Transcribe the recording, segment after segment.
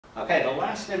Okay, the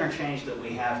last interchange that we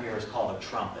have here is called a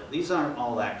trumpet. These aren't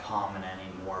all that common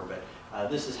anymore,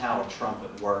 but this is how a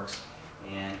trumpet works.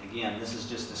 And again, this is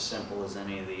just as simple as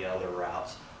any of the other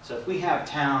routes. So if we have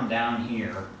town down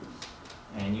here,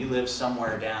 and you live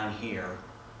somewhere down here,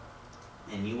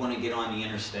 and you want to get on the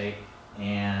interstate,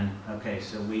 and okay,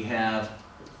 so we have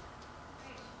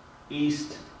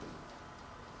east,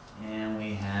 and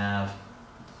we have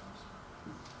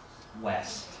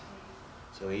west.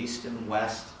 So east and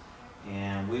west,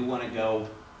 and we want to go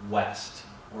west.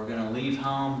 We're going to leave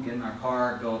home, get in our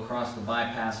car, go across the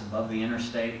bypass above the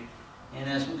interstate, and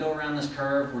as we go around this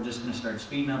curve, we're just going to start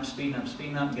speeding up, speeding up,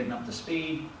 speeding up, getting up to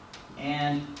speed,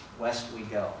 and west we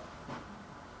go.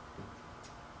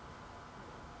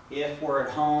 If we're at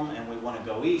home and we want to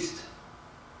go east,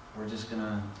 we're just going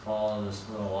to follow this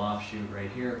little offshoot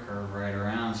right here, curve right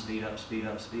around, speed up, speed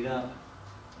up, speed up,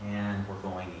 and we're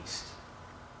going east.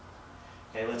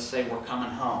 Okay, let's say we're coming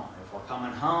home. If we're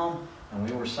coming home and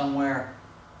we were somewhere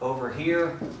over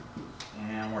here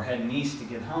and we're heading east to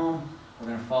get home, we're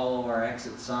going to follow our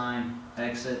exit sign,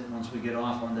 exit. Once we get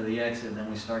off onto the exit, then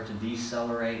we start to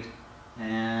decelerate,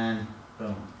 and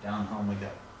boom, down home we go.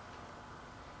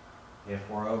 If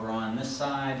we're over on this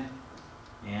side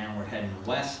and we're heading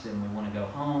west and we want to go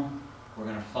home, we're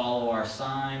going to follow our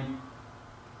sign,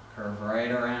 curve right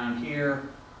around here,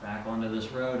 back onto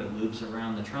this road. It loops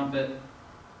around the Trumpet,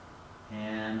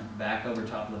 and back over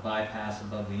top of the bypass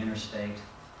above the interstate,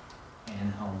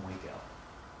 and home we go.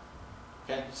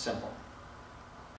 Okay, simple.